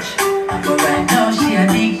want touch, but right now she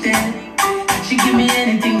addicted. She give me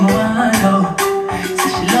anything I want, oh. So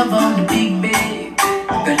she love on the big bed.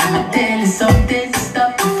 Girl, let me tell you something.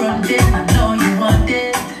 Stop the front end, I know you want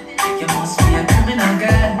it. You must be a criminal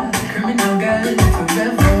girl,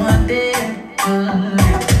 forever wanted.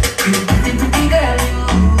 You pretty girl, you.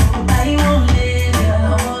 I won't leave you, I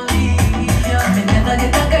won't leave you. I may never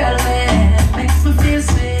get a girl that makes me feel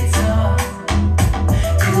sweet, so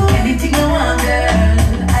do anything I want,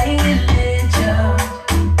 girl, I will let you.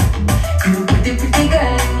 You pretty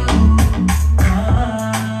girl, you.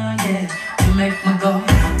 Oh, yeah, you make me go.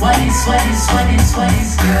 What is,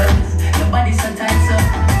 girl? Your body's so tight, so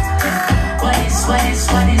what is,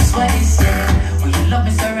 yeah. Will you love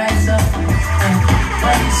me so right, so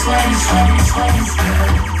what is, girl?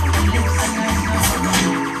 Your lips are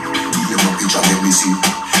nice, Do you picture make me see?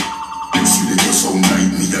 You see that you sound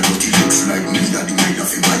like me, your dirty looks like me, that the night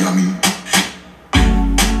of Miami.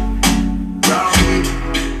 Round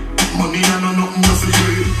money and nothing to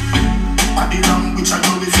free. Body language I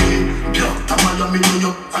know be free. Doctor Miami know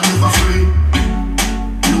you, I never free.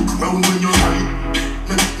 Look round when you're right.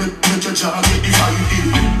 Make your jaw get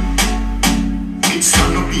divided. It's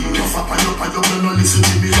gonna be rough up and gonna listen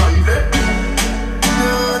to me right there. No,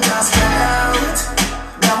 just get out.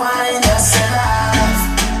 The wine just sell off.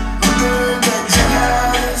 My girl get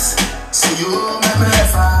jealous, so you make me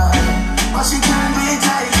laugh out. But she can't be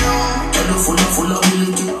like you. Tell her full of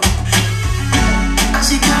ability, and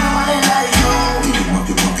she can't wine like you. Give me my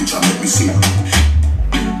picture, make me see.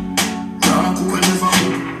 Now cook will never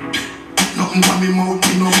good. Nothing from me mouth,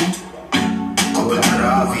 me no good. Couple of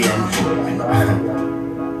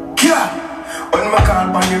yeah, when my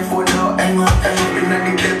call on your phone, you hang up in the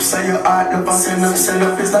depths of your heart. Never send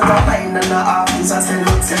up, it's not a line and a half. It's a send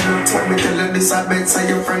up. When me tell you this, I bet say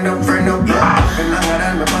your friend up, yeah. And longer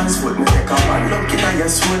than my pants foot, me take up and look in your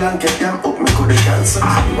soul and get them up. Me could cancel.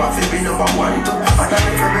 You have to be number 1, 2. And I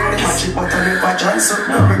never really match it, but I never chance up.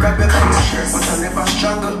 Never grab your hands, but I never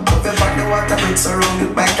struggle. Up your body, water mix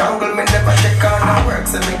surrounded by angle. Me never take on the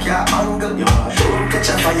works and make your angle. Don't catch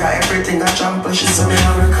a fire, everything I trample. She's on me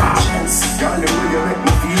on the conscience. Girl, the way you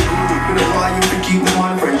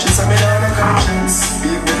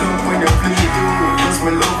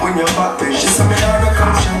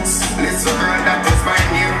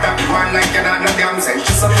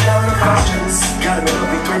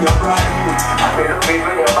You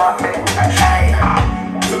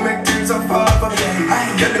make things so far from me.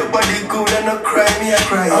 Get your body good and not cry me a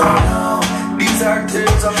cry. These are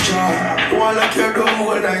tears of joy. One look your door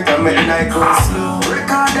all night and make the night go slow.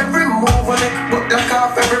 Record every move and make put the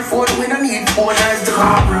off every phone. We don't need 4 nights to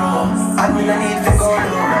come bro. And we don't need to go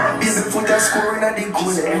low. Busy put a score in the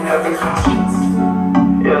good and everything.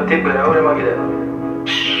 Yo, take it, how am I get it?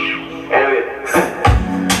 Anyway.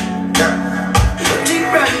 Keep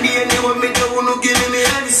brandy and you want me to want to give me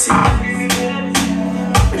everything.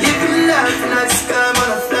 Living life in the sky, man,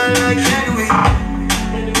 I fly like anyway.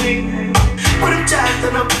 Put a chat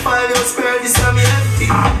on up 5 years square, this time me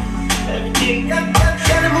everything.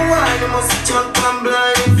 Get them a wine, you must jump and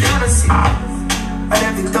blind in fantasy. And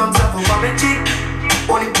every thumbs up over my cheek.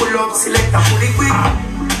 Only pull up, select and pull it quick.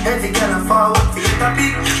 Every girl I forward, to get a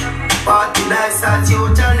pick. Party nice at you,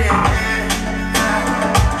 Johnny.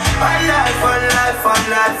 One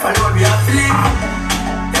life, I know we have to live.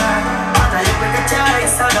 And I make a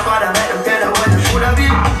choice, and I'm gonna let them tell you what you could have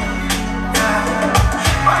been.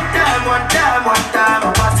 One time, I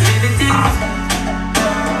possibility.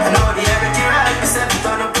 I know the energy right, we set it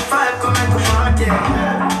on up to 5, come and come out there.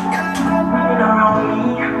 Spinning around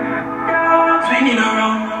me, spinning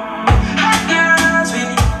around. Hot girl,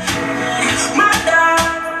 spinning. My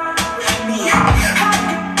dog, me.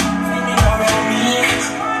 Spinning around me.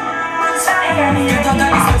 Get out of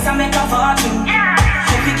this place and make a fortune.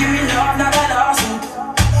 Hope you give me love, not a lawsuit.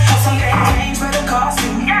 Have some change for the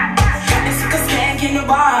costume. Got this sick skank in the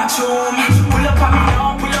bathroom. Pull up on me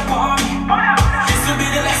now, pull up on me. This will be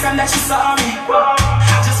the last time that you saw me.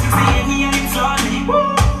 I just mix the Henny and it flood me.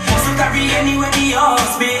 Must look carry anywhere the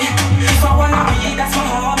house be. If I wanna be, that's my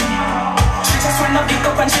homie. She just wanna pick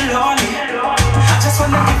up and she lonely. I just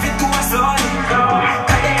wanna give it to her slowly.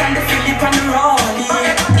 Cause they can feel it on the rollie.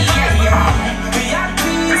 Yeah. We at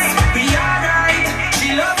peace, we alright. She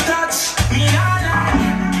love touch, me all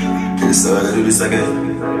right. Okay, so I gotta do this again.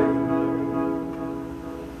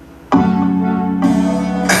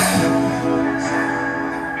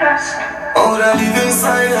 All I live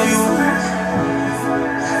inside of you.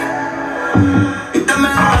 You tell me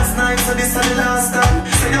last night, so this is the last time.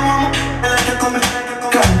 Say you want me like you come,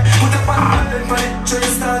 put up on the bed, but it show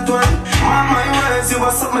you start one. My words, you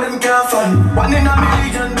are something them can't find. One in a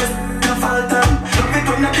million, best you fall time. Love it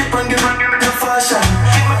when you dip and give me the fashion.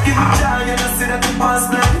 Give me joy, you don't see that you pass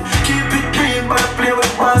blind. Keep it real, but I play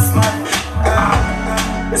with pass man.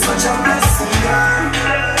 It's such a blessing, girl.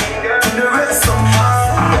 To the rest of my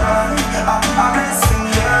life. A blessing,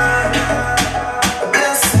 girl. A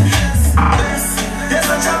blessing, blessing. It's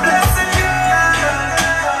such a blessing, girl.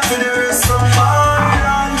 To the rest of my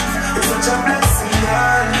life. It's such a blessing,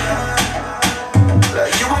 girl.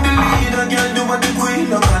 Like you want the leader, girl, do what the queen.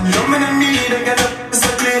 No man, no man in need, I get up, it's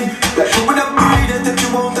so clean. Like you wanna breathe, I take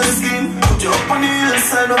you out of the skin. Put you up on the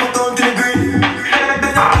hillside, I'm going to the green.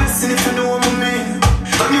 Then a blessing if you know what I mean.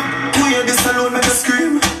 Turn you queer, this alone make a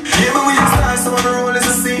scream. Yeah, but we just start, so on the roll is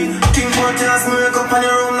a scene. Think what you ask me, wake up on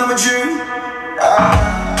your room, I'm a dream.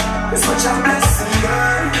 It's such a blessing,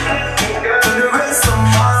 girl. To the rest of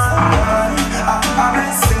my life. A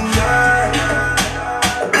blessing, girl.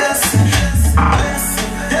 A blessing, blessing.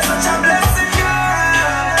 It's such a blessing,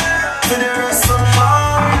 girl. To the rest of my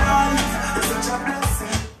life. It's such a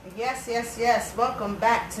blessing. Yes. Welcome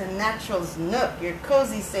back to Natural's Nook, your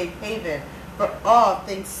cozy safe haven for all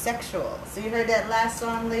things sexual. So you heard that last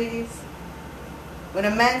song, ladies? When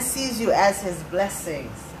a man sees you as his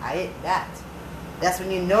blessings, I hit that. That's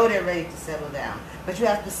when you know they're ready to settle down. But you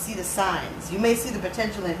have to see the signs. You may see the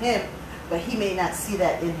potential in him, but he may not see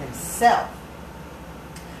that in himself.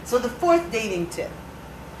 So the fourth dating tip.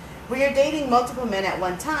 When you're dating multiple men at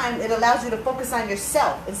one time, it allows you to focus on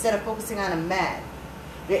yourself instead of focusing on a man.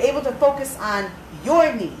 You're able to focus on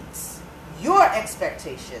your needs, your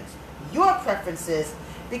expectations, your preferences,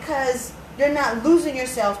 because you're not losing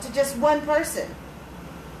yourself to just one person.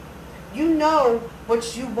 You know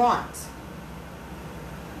what you want.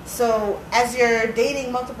 So as you're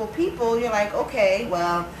dating multiple people, you're like, okay,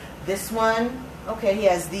 well, this one, okay, he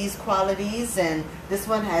has these qualities, and this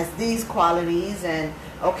one has these qualities, and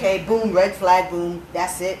okay, boom, red flag, boom,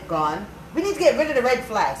 that's it, gone. We need to get rid of the red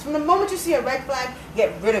flags. From the moment you see a red flag,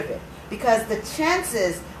 get rid of it. Because the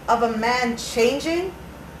chances of a man changing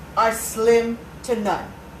are slim to none.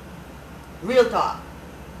 Real talk.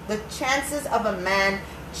 The chances of a man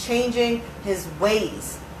changing his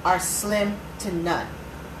ways are slim to none.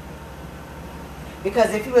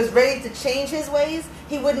 Because if he was ready to change his ways,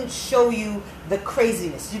 he wouldn't show you the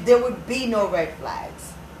craziness. There would be no red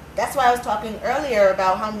flags. That's why I was talking earlier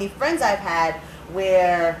about how many friends I've had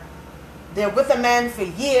where they're with a man for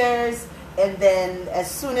years, and then as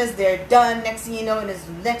soon as they're done, next thing you know, in his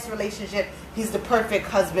next relationship, he's the perfect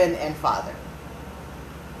husband and father.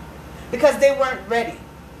 Because they weren't ready.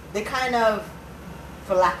 They kind of,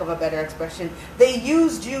 for lack of a better expression, they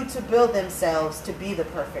used you to build themselves to be the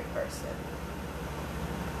perfect person.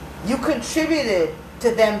 You contributed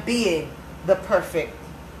to them being the perfect,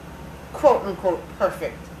 quote unquote,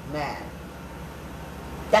 perfect man.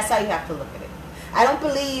 That's how you have to look at it. I don't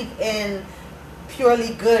believe in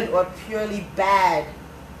purely good or purely bad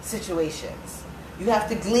situations. You have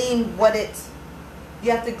to glean what it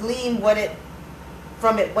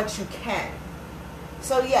from it what you can.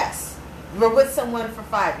 So yes, you're with someone for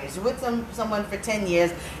 5 years, you're with someone for 10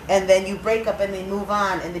 years, and then you break up and they move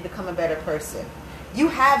on and they become a better person. You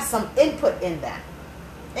have some input in that.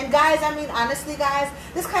 And guys, I mean, honestly, guys,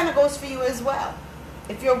 this kind of goes for you as well.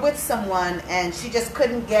 If you're with someone and she just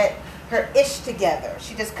couldn't get her ish together.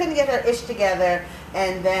 She just couldn't get her ish together,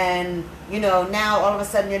 and then, you know, now all of a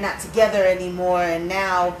sudden you're not together anymore, and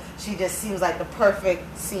now she just seems like the perfect,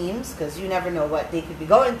 because you never know what they could be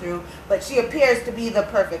going through, but she appears to be the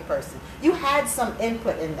perfect person. You had some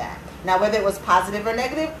input in that. Now, whether it was positive or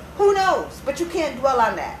negative, who knows? But you can't dwell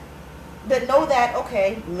on that. But know that,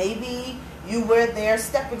 okay, maybe you were their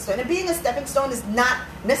stepping stone. And being a stepping stone is not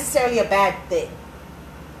necessarily a bad thing,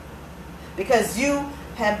 because you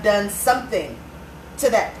have done something to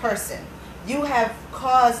that person. You have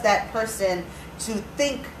caused that person to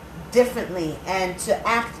think differently and to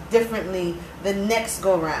act differently the next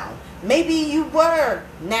go round. Maybe you were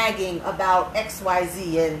nagging about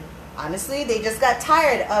XYZ, and honestly they just got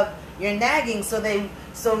tired of your nagging, so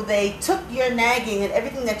they took your nagging and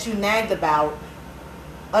everything that you nagged about,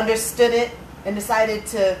 understood it, and decided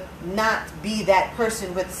to not be that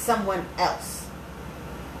person with someone else.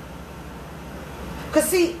 Because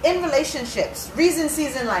see, in relationships, reason,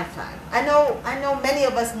 season, lifetime. I know many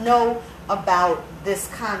of us know about this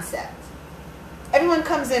concept. Everyone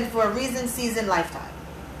comes in for a reason, season, lifetime.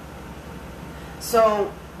 So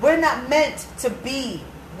we're not meant to be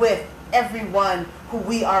with everyone who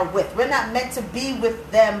we are with. We're not meant to be with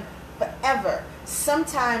them forever.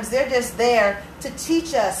 Sometimes they're just there to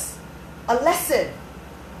teach us a lesson.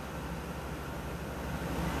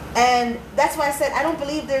 And that's why I said I don't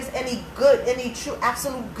believe there's any good, any true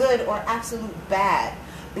absolute good or absolute bad.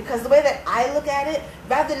 Because the way that I look at it,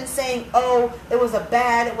 rather than saying, oh, it was a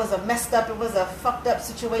bad, it was a messed up, it was a fucked up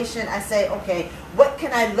situation, I say, okay, what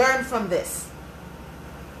can I learn from this?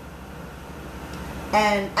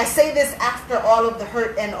 And I say this after all of the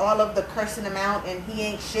hurt and all of the cursing him out and he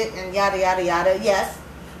ain't shit and yada, yada, yada. Yes,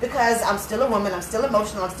 because I'm still a woman, I'm still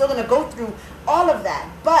emotional, I'm still going to go through all of that.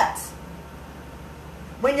 But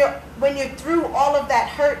when you're through all of that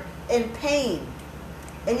hurt and pain,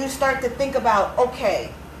 and you start to think about,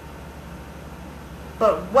 okay,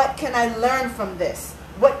 but what can I learn from this?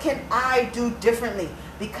 What can I do differently?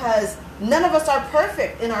 Because none of us are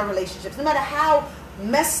perfect in our relationships. No matter how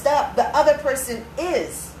messed up the other person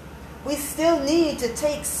is, we still need to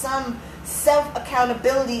take some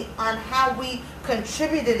self-accountability on how we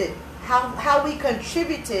contributed how we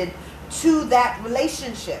contributed to that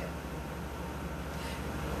relationship.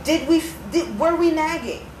 Were we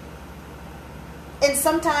nagging? And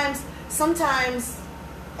sometimes,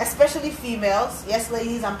 especially females, yes,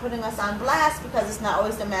 ladies, I'm putting us on blast because it's not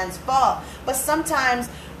always the man's fault, but sometimes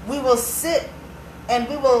we will sit and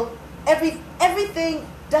we will, everything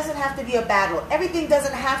doesn't have to be a battle. Everything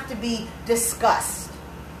doesn't have to be discussed.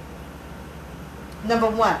 Number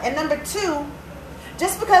one. And number two,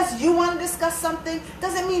 just because you want to discuss something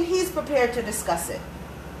doesn't mean he's prepared to discuss it.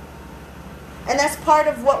 And that's part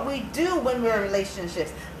of what we do when we're in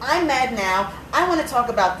relationships. I'm mad now. I want to talk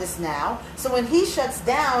about this now. So when he shuts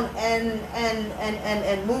down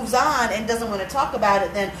and moves on and doesn't want to talk about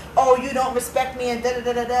it, then, oh, you don't respect me and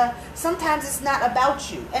da-da-da-da-da. Sometimes it's not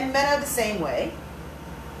about you. And men are the same way.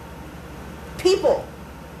 People,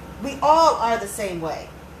 we all are the same way.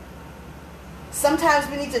 Sometimes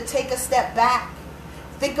we need to take a step back.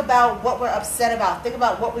 Think about what we're upset about. Think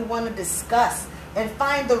about what we want to discuss. And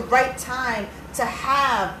find the right time to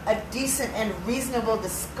have a decent and reasonable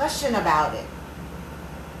discussion about it.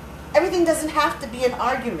 Everything doesn't have to be an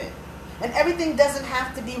argument. And everything doesn't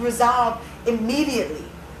have to be resolved immediately.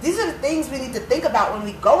 These are the things we need to think about when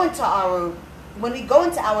we go into our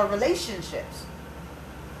relationships.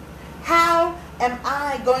 How am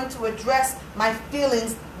I going to address my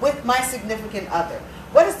feelings with my significant other?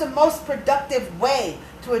 What is the most productive way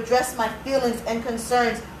to address my feelings and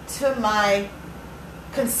concerns to my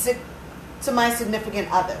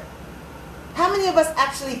significant other? How many of us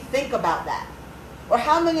actually think about that? Or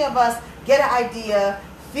how many of us get an idea,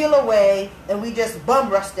 feel a way, and we just bum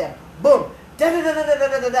rush them? boom,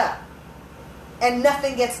 da-da-da-da-da-da-da-da, and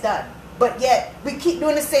nothing gets done. But yet, we keep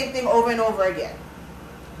doing the same thing over and over again.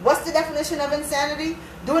 What's the definition of insanity?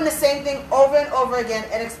 Doing the same thing over and over again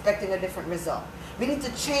and expecting a different result. We need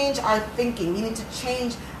to change our thinking. We need to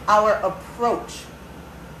change our approach.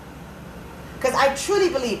 Because I truly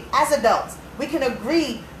believe, as adults, we can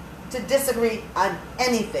agree to disagree on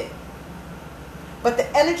anything. But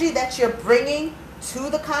the energy that you're bringing to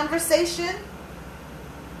the conversation,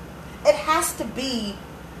 it has to be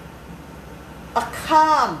a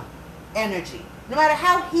calm energy, no matter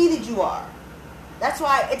how heated you are. That's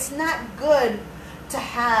why it's not good to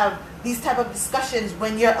have these type of discussions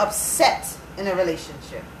when you're upset in a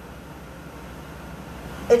relationship.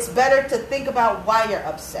 It's better to think about why you're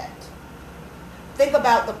upset. Think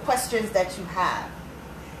about the questions that you have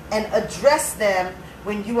and address them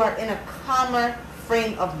when you are in a calmer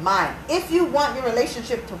frame of mind. If you want your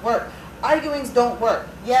relationship to work, arguings don't work.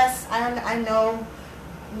 Yes, I know,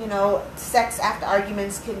 sex after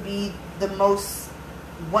arguments can be the most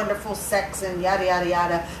wonderful sex and yada, yada,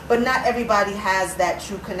 yada. But not everybody has that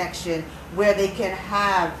true connection where they can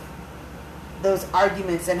have those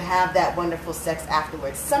arguments and have that wonderful sex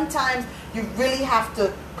afterwards. Sometimes you really have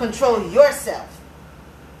to control yourself.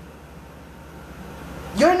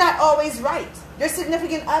 You're not always right. Your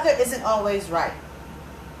significant other isn't always right.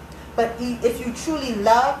 But if you truly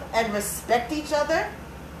love and respect each other,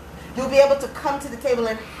 you'll be able to come to the table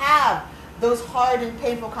and have those hard and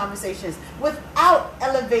painful conversations without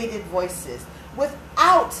elevated voices,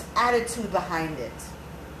 without attitude behind it.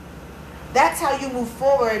 That's how you move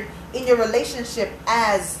forward in your relationship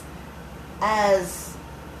as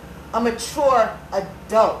a mature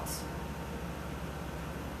adult.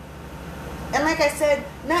 And like I said,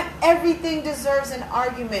 not everything deserves an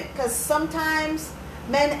argument, because sometimes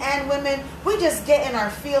men and women, we just get in our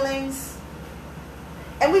feelings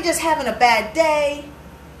and we just having a bad day.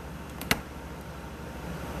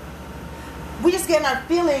 We just get in our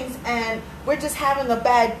feelings and we're just having a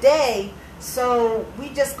bad day. So we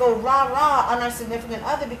just go rah-rah on our significant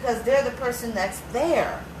other because they're the person that's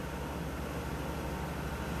there.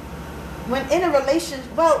 When in a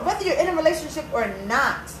relationship, well, whether you're in a relationship or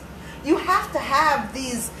not, you have to have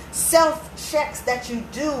these self-checks that you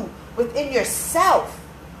do within yourself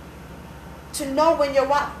to know when you're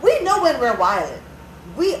wild. We know when we're wilding.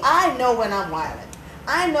 I know when I'm wilding.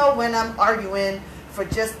 I know when I'm arguing for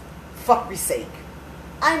just fuckery's sake.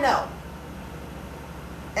 I know.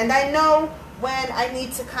 And I know when I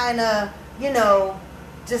need to kind of,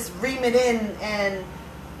 just ream it in and,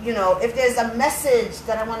 if there's a message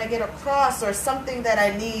that I want to get across or something that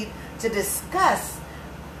I need to discuss,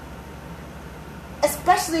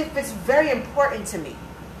 especially if it's very important to me.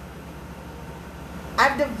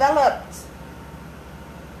 I've developed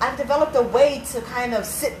a way to kind of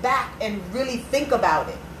sit back and really think about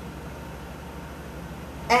it.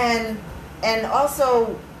 And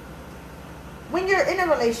also, when you're in a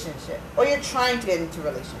relationship or you're trying to get into a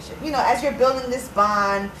relationship, as you're building this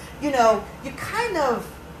bond, you kind of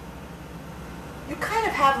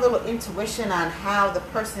have a little intuition on how the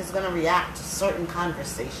person is going to react to certain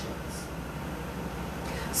conversations.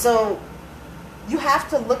 So you have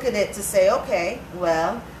to look at it to say, okay,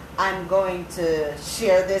 well, I'm going to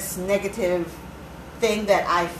share this negative thing that I